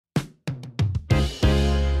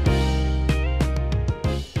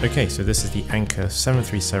Okay, so this is the Anker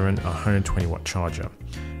 737 120 watt charger,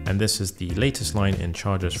 and this is the latest line in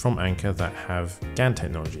chargers from Anker that have GAN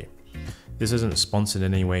technology. This isn't sponsored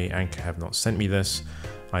in any way, Anker have not sent me this.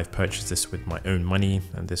 I've purchased this with my own money,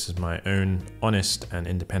 and this is my own honest and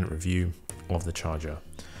independent review of the charger.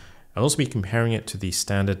 I'll also be comparing it to the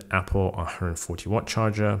standard Apple 140 watt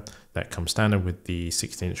charger that comes standard with the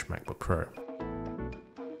 16-inch MacBook Pro.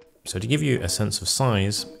 So to give you a sense of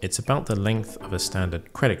size, it's about the length of a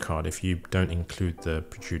standard credit card if you don't include the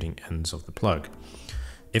protruding ends of the plug.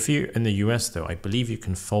 If you're in the US though, I believe you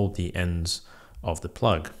can fold the ends of the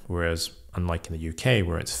plug, whereas unlike in the UK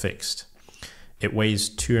where it's fixed. It weighs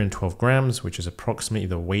 212 grams, which is approximately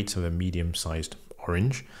the weight of a medium-sized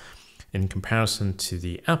orange. In comparison to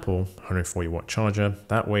the Apple 140 watt charger,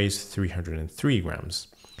 that weighs 303 grams.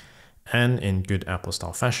 And in good Apple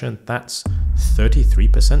style fashion, that's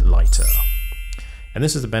 33% lighter. And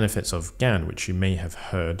this is the benefits of GAN, which you may have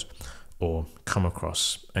heard or come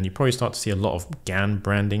across. And you probably start to see a lot of GAN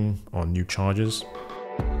branding on new chargers.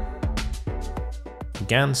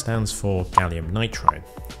 GAN stands for gallium nitride,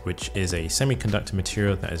 which is a semiconductor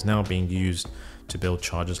material that is now being used to build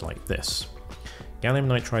chargers like this. Gallium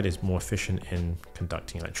nitride is more efficient in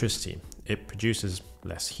conducting electricity. It produces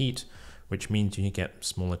less heat, which means you can get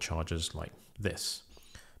smaller chargers like this.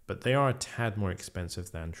 But they are a tad more expensive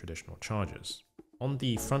than traditional chargers. On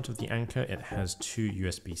the front of the Anker, it has two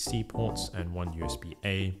USB-C ports and one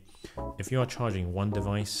USB-A. If you are charging one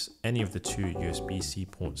device, any of the two USB-C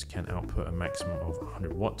ports can output a maximum of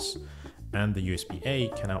 100 watts, and the USB-A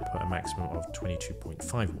can output a maximum of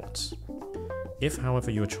 22.5 watts. If, however,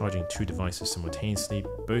 you're charging two devices simultaneously,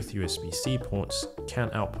 both USB-C ports can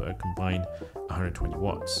output a combined 120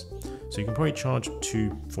 watts. So you can probably charge two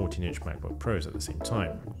 14-inch MacBook Pros at the same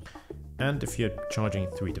time. And if you're charging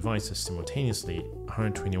three devices simultaneously,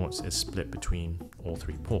 120 watts is split between all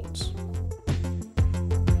three ports.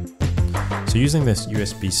 So using this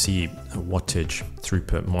USB-C wattage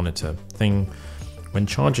throughput monitor thing, when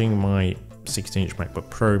charging my 16-inch MacBook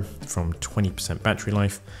Pro from 20% battery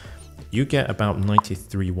life, you get about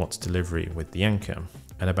 93 watts delivery with the Anker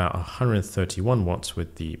and about 131 watts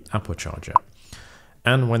with the Apple charger.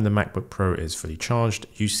 And when the MacBook Pro is fully charged,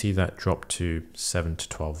 you see that drop to 7 to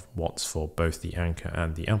 12 watts for both the Anker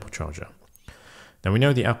and the Apple charger. Now we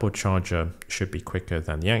know the Apple charger should be quicker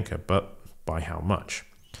than the Anker, but by how much?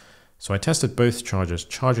 So I tested both chargers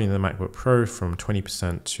charging the MacBook Pro from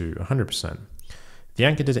 20% to 100%. The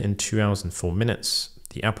Anker did it in 2 hours and 4 minutes.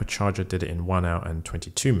 The Apple charger did it in 1 hour and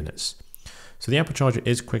 22 minutes. So the Apple charger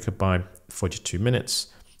is quicker by 42 minutes,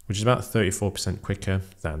 which is about 34% quicker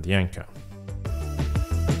than the Anker.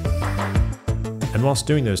 And whilst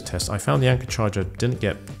doing those tests, I found the Anker charger didn't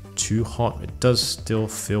get too hot. It does still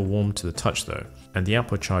feel warm to the touch though. And the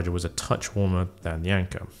Apple charger was a touch warmer than the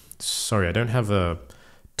Anker. Sorry, I don't have a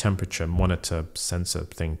temperature monitor sensor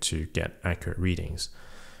thing to get accurate readings.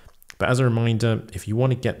 But as a reminder, if you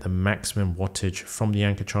want to get the maximum wattage from the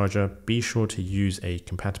Anker charger, be sure to use a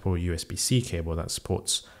compatible USB-C cable that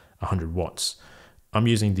supports 100 watts. I'm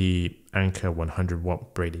using the Anker 100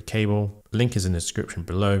 watt braided cable. Link is in the description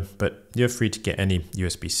below, but you're free to get any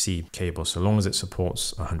USB-C cable so long as it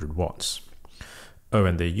supports 100 watts. Oh,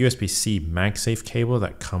 and the USB-C MagSafe cable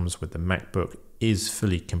that comes with the MacBook is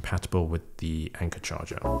fully compatible with the Anker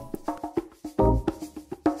charger.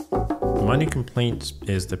 My only complaint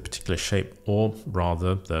is the particular shape, or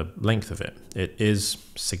rather the length of it. It is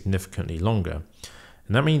significantly longer,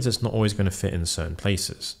 and that means it's not always going to fit in certain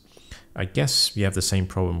places. I guess you have the same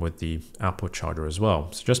problem with the Apple charger as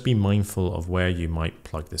well, so just be mindful of where you might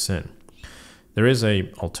plug this in. There is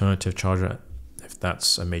an alternative charger if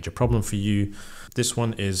that's a major problem for you. This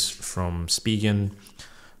one is from Spigen.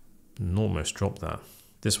 Almost dropped that.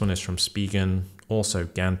 This one is from Spigen, also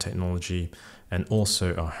GAN technology, and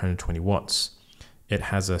also 120 watts. It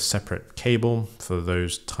has a separate cable for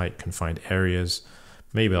those tight confined areas.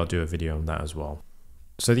 Maybe I'll do a video on that as well.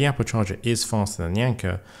 So the Apple charger is faster than the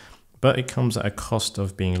Anker, but it comes at a cost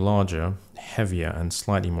of being larger, heavier, and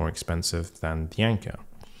slightly more expensive than the Anker.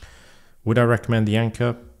 Would I recommend the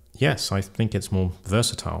Anker? Yes, I think it's more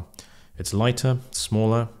versatile. It's lighter,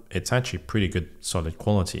 smaller, it's actually pretty good solid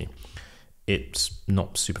quality. It's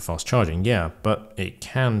not super fast charging, yeah, but it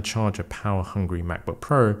can charge a power-hungry MacBook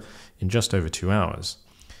Pro in just over 2 hours.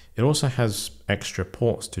 It also has extra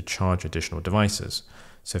ports to charge additional devices.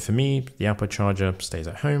 So for me, the Apple charger stays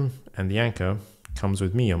at home and the Anker comes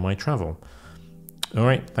with me on my travel.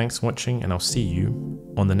 Alright, thanks for watching and I'll see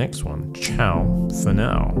you on the next one. Ciao for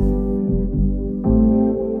now.